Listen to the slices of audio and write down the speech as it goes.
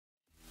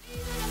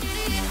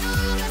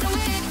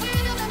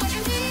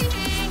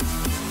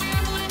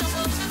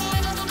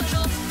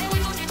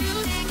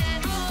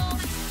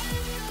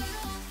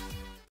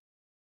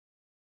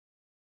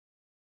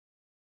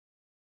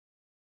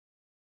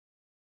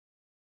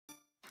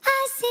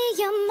see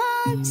your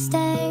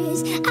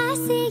monsters, I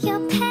see your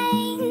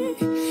pain.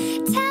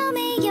 Tell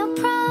me your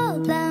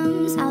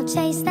problems, I'll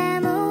chase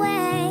them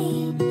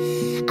away.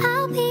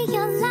 I'll be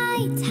your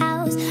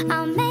lighthouse,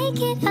 I'll make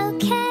it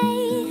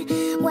okay.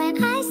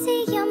 When I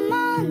see your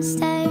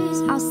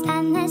monsters, I'll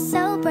stand there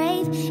so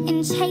brave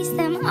and chase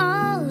them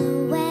all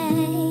away.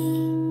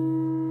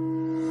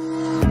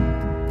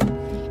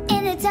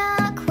 In the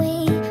dark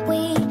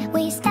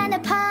we stand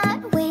apart.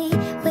 We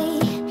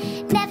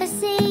never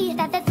see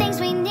that the things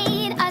we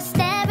need are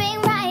staring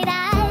right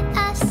at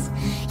us.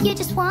 You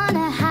just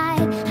wanna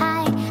hide,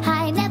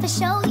 never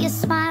show your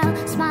smile.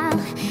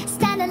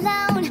 Stand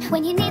alone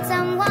when you need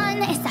someone.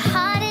 It's the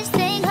hardest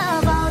thing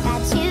of all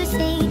that you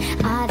see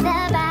are the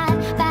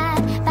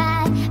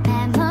bad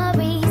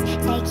memories.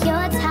 Take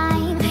your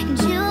time and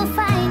you'll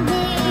find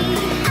me.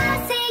 I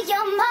see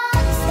your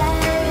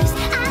monsters,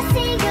 I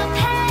see your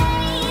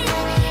pain.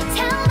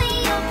 Tell me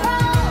your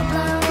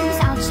problems,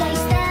 I'll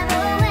chase them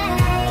away.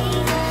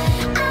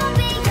 I'll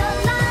be your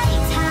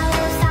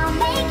lighthouse, I'll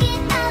make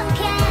it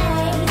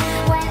okay.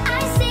 When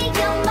I see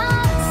your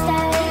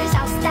monsters,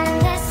 I'll stand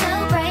there so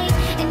brave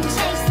and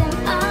chase them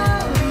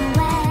all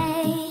away.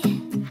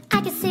 I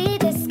can see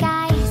the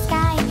sky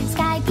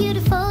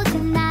beautiful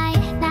tonight.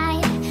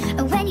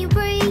 And when you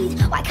breathe,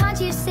 why can't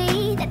you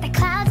see that the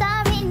clouds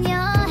are in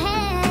your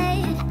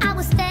head? I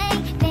will stay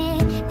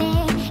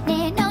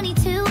near, no need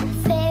to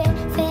fear.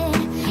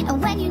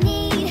 And when you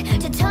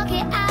need to talk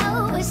it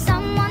out with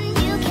someone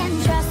you can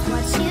trust,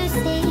 what you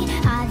see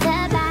are the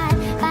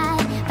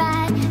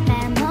bad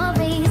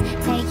memories.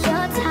 Take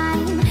your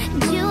time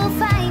and you'll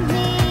find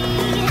me.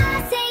 I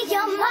see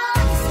your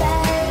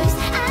monsters,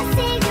 I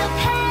see your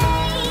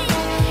pain.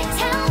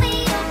 Tell me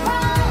your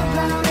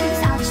problems,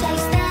 I'll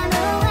chase them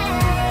away.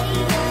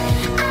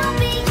 I'll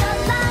be your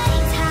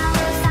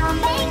lighthouse, I'll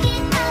make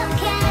it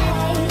okay.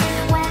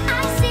 When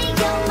I see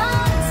your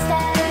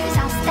monsters,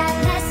 I'll stand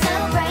there so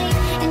brave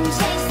and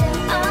chase them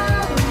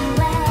all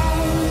away.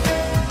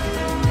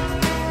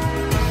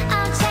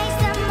 I'll chase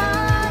them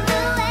all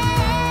away.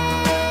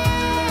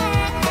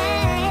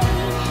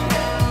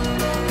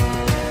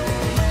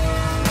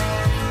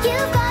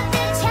 You've got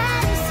the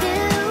chance to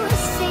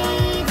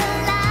see the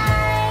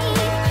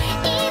light,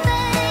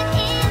 even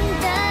in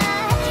the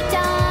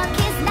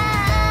darkest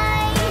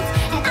night.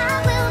 And I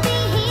will be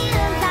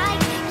here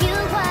like you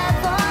were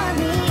for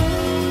me.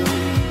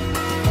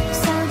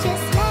 So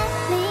just let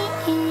me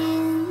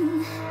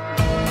in.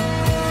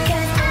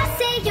 'Cause I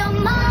see your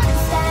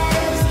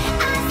monsters,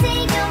 I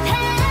see your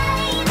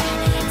pain.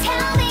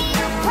 Tell me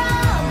your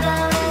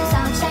problems,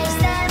 I'll chase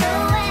them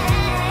away.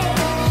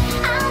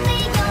 I'll be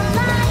your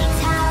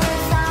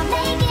lighthouse, I'll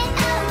make it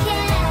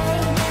okay.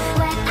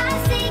 When I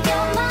see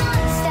your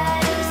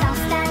monsters, I'll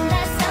stand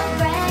there so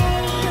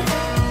brave.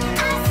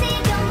 I see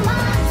your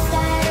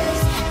monsters,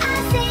 I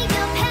see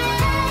your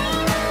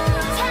pain.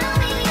 Tell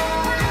me your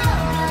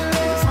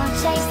problems, I'll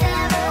chase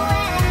them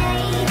away.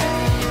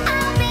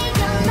 I'll be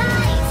your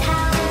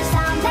lighthouse,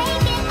 I'll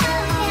make it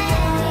okay.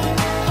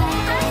 When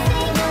I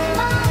see your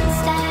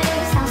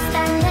monsters, I'll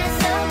stand there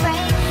so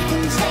brave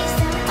and chase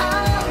them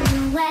all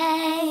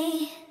away.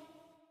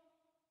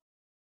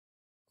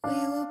 We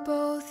were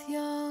both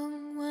young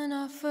when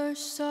I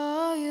first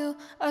saw you.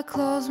 I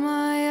close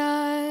my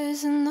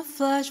eyes and the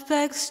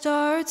flashback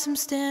starts. I'm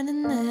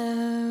standing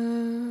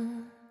there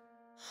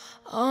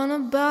on a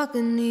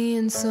balcony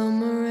in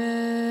summer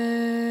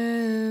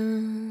air.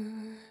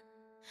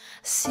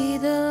 See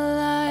the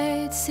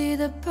lights, see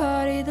the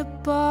party, the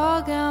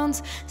ball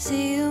gowns.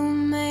 See you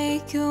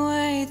make your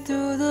way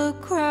through the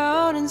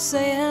crowd and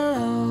say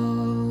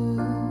hello.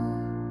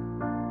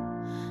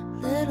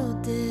 Little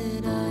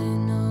did I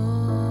know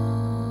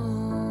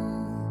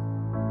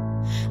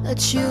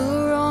that you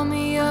were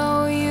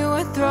Romeo, you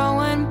were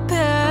throwing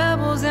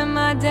pebbles, and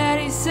my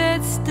daddy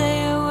said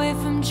stay away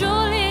from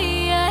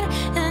Juliet.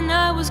 And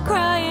I was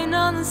crying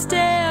on the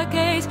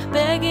staircase,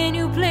 begging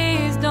you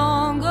please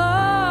don't go.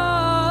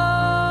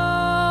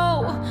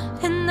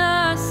 And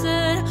I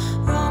said,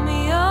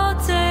 Romeo,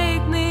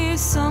 take me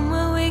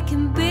somewhere we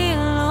can be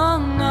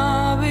alone.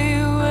 I'll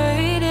be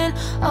waiting,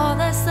 all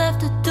that's left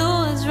to do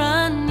is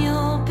run.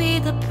 You'll be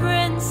the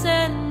prince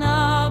and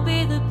I'll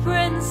be the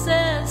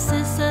princess.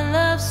 It's a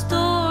love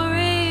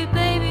story,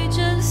 baby,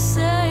 just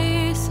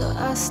say. So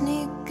I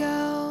sneak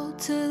out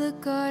to the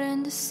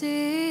garden to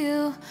see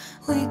you.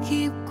 We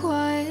keep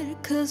quiet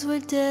 'cause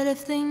we're dead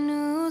if they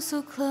knew.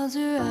 So close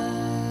your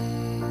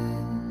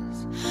eyes,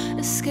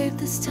 escape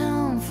this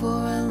town for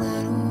a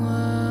little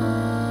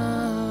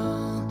while.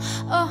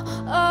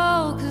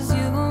 Oh, 'cause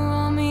you were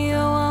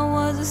Romeo, I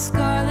was a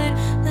scarlet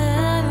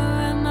letter,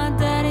 and my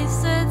daddy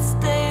said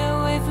stay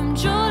away from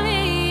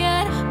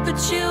Juliet. But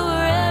you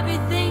were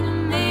everything to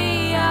me,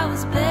 I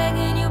was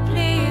begging you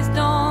please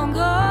don't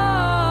go.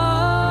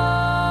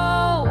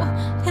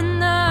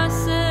 And I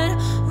said,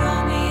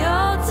 Romeo,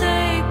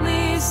 take me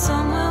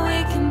somewhere we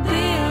can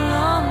be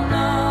alone.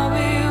 I'll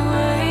be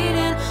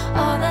waiting,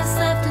 all that's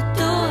left to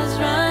do is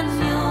run.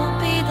 You'll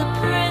be the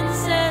prince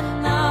and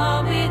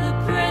I'll be the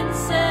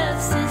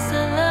princess. It's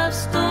a love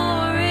story.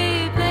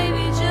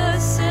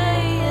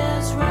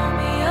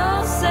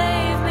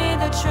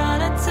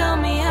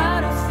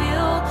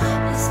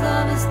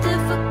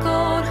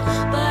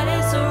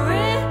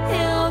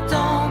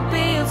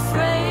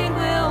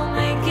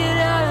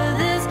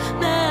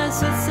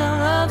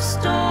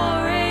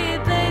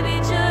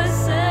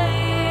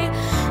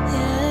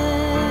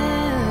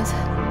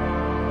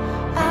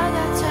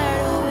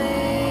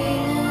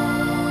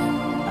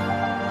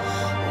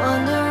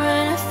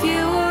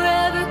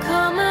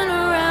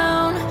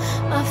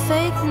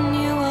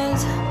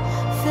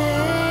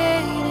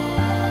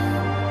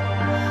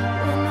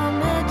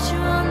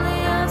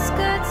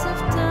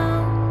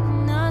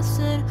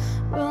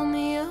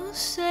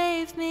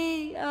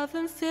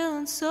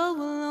 feeling so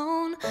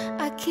alone.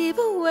 I keep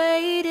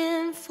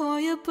waiting for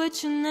you,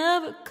 but you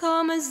never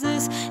come. Is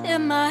this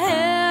in my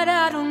head?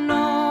 I don't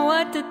know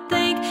what to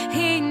think.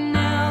 He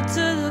knelt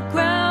to the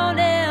ground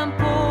and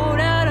pulled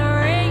out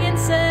a ring and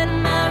said,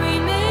 marry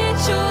me,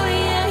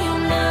 Julie, and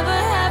you'll never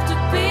have to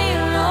be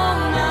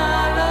alone.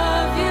 I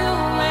love you,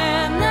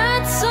 and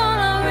that's all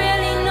I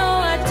really know.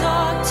 I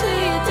talk to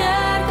your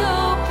dad, go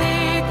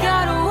pick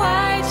out a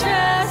white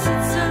dress.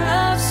 It's a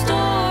love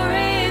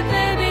story,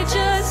 baby,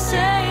 just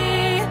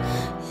say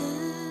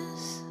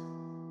yes.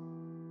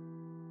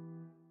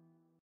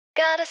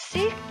 Got a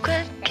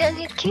secret, can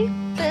you keep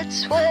it?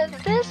 Swear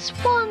this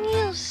one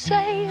you'll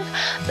save.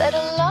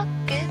 Better lock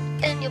it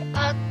in your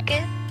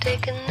pocket,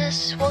 taking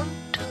this one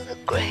to the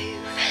grave.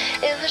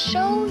 If I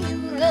show you,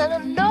 then I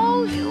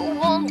know you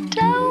won't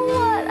tell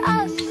what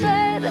I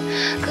said.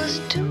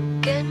 'Cause two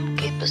can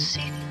keep a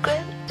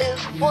secret if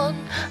one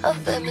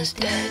of them is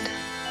dead.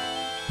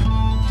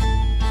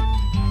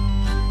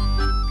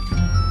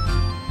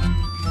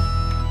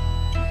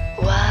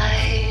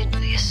 Why do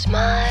you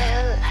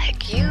smile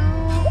like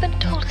you've been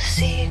told a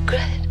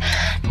secret?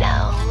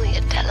 Now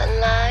you're telling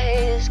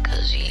lies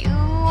 'cause you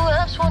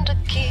have sworn to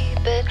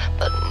keep it.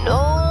 But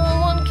no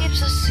one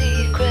keeps a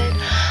secret,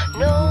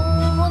 no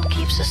one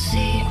keeps a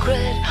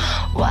secret.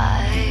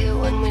 Why,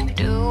 when we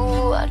do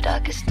our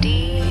darkest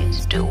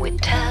deeds, do we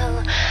tell?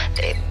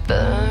 They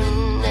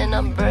burn and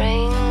our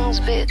brains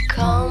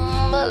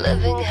become a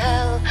living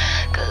hell.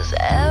 'Cause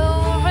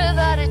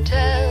everybody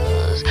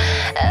tells,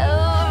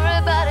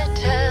 everybody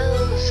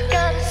tells.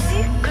 Got a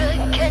secret,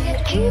 can you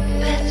keep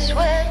it?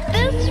 Swear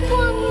this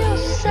one you'll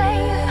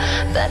save.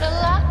 Better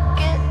lock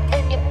it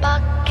in your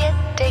pocket,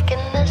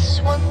 taking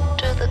this one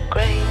to the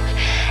grave.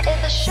 If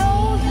I show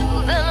you,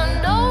 then I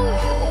know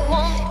you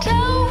won't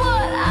tell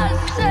what I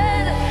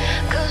said.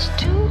 'Cause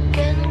two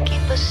can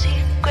keep a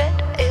secret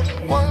if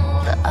one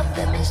of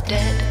them is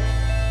dead.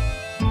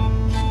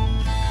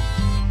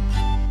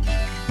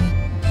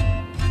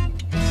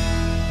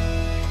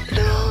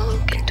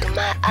 Look into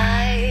my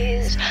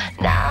eyes,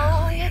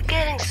 now you're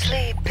getting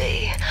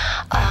sleepy.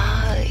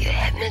 Are you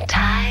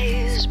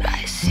hypnotized by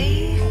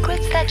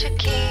secrets that you're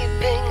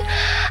keeping?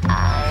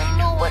 I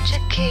know what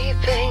you're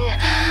keeping,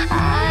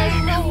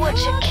 I know what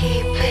you're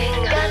keeping.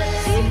 Got a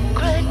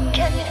secret,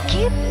 can you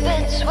keep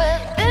it? Swear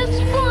this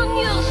one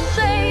you'll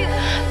save.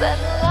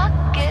 Better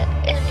lock it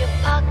in your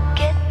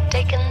pocket,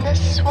 taking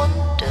this one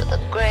to the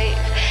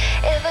grave.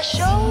 If I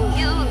show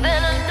you,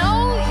 then I know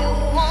you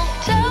won't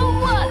tell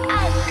what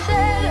I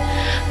said.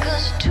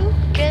 'Cause two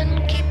can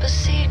keep a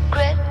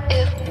secret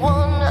if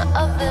one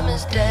of them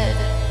is dead.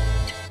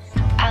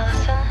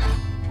 Allison?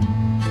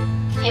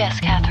 Yes,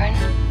 Catherine?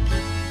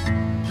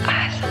 I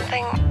have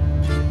something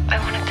I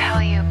want to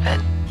tell you, but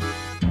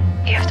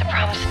you have to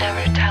promise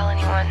never to tell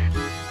anyone.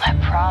 I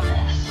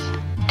promise.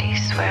 Do you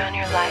swear on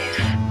your life?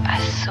 I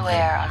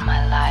swear on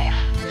my life.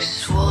 You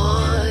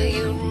swore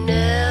you'd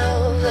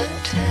never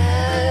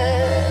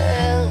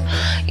tell.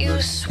 You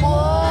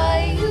swore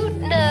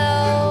you'd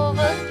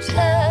never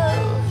tell.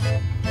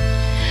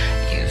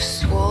 You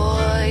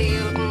swore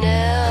you'd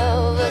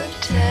never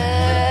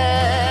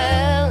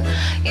tell.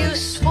 You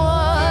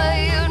swore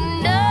you'd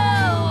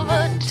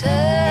never tell.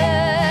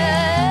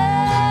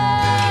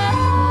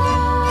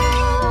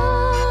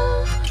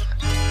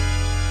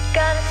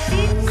 Got a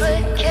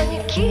secret, can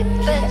you keep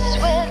it?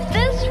 Swear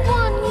this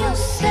one you'll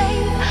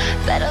save.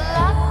 Better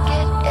lock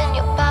it in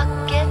your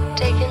pocket,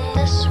 taking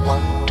this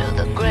one to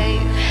the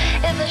grave.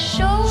 If I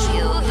show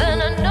you, then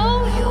I know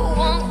you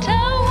won't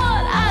tell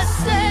what I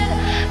said.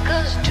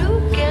 'Cause two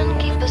can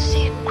keep a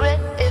secret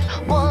if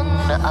one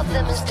of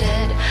them is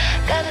dead.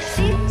 Got a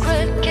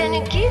secret, can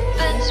you keep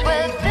it?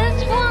 Swear this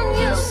one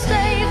you'll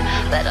save.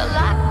 Better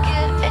lock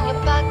it in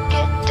your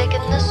pocket,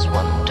 taking this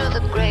one to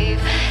the grave.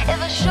 If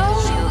I show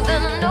you,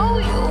 then I know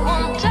you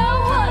won't tell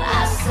what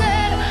I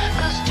said.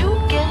 'Cause two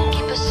can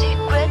keep a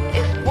secret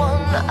if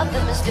one of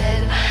them is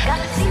dead. Got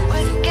a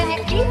secret, can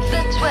you keep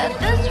it? Swear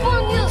this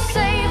one you'll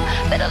save.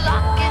 Better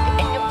lock it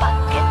in your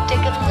pocket,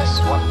 taking this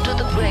one to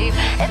the grave.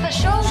 If I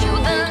show you,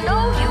 then I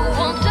know you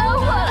won't tell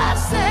what I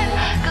said.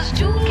 'Cause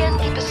two can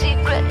keep a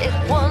secret if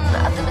one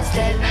of them is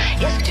dead.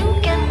 Yes, two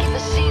can keep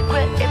a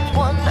secret if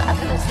one of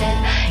them is dead.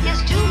 Yes,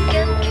 two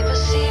can keep a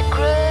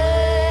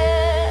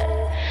secret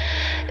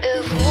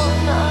if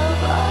one of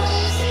us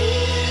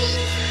is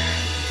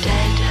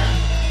dead.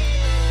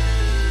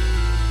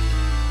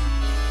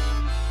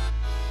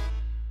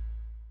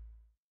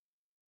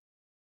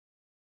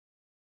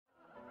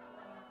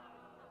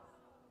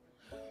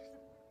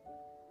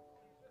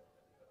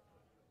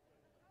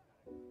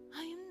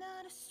 I am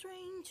not a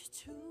stranger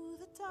to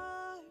the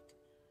dark.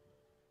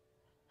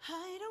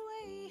 Hide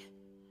away,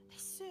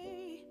 they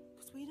say,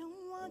 'cause we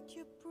don't want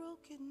your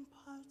broken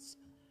parts.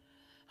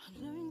 I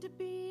learned to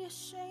be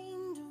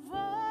ashamed of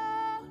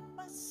all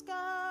my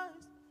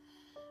scars.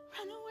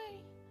 Run away,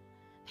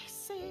 they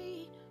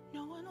say,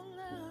 no one will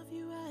love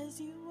you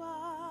as you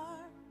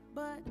are.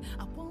 But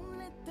I won't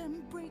let them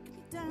break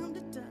me down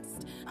to dust.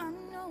 I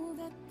know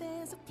that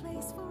there's a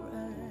place for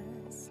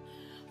us,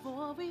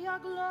 for we are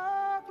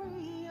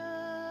glorious.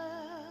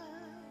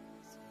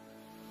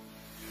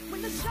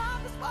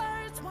 sharpest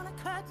words wanna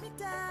cut me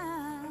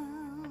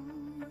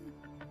down.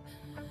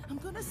 I'm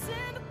gonna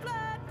send the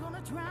blood,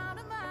 gonna drown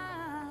them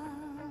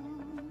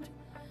out.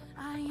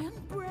 I am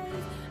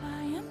brave,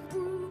 I am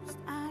bruised,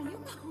 I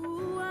am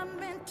who I'm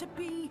meant to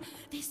be.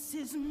 This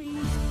is me.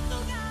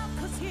 Look out,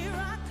 'cause here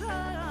I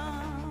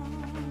come.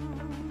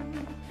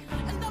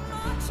 And I'm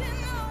marching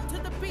on to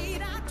the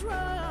beat I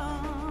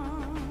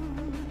drum.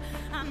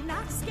 I'm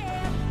not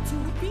scared to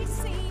be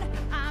seen,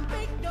 I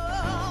make no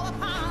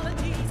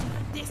apologies.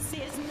 This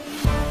is me.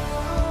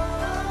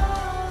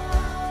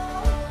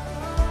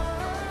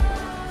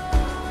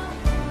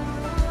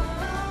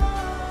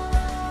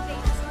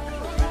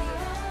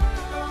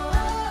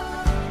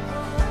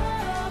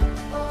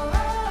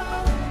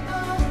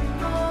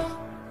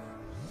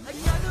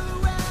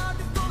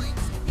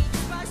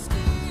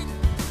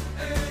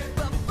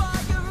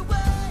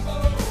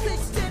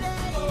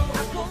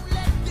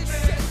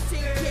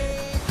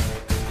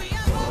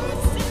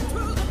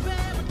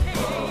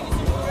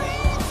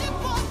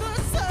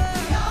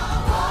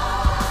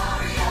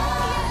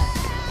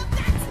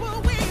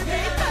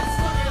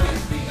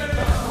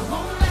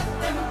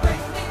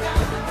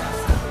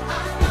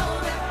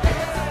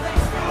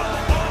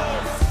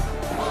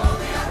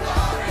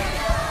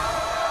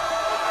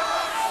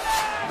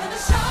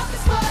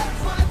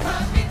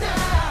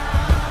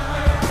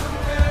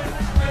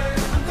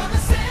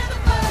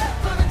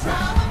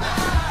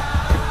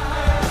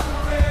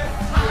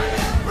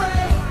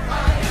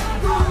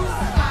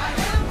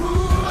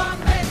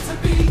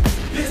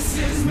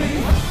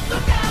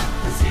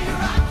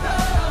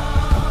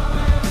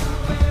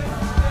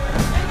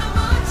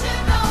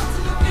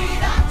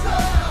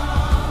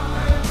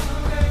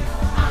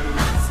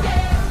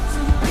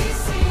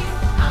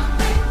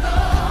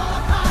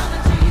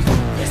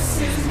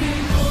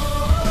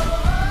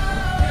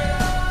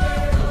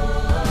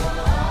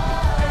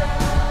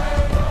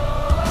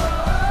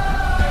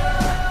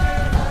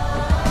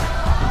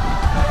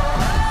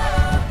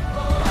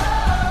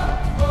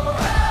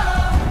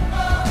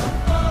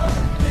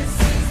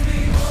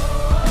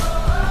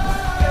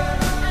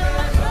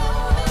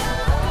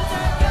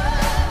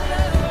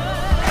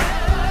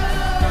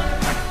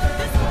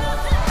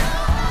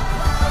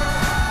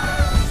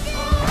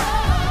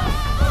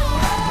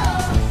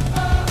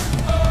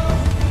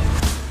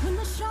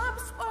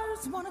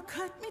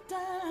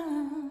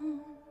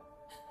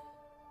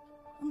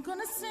 I'm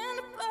gonna send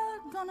a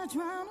blood, gonna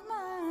drown them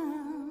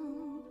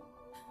out.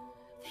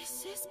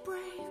 This is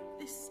brave,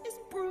 this is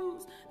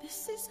bruised,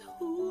 this is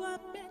who I'm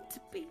meant to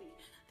be.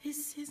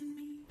 This is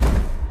me.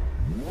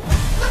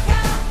 Look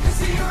out, 'cause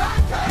here I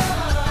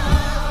come.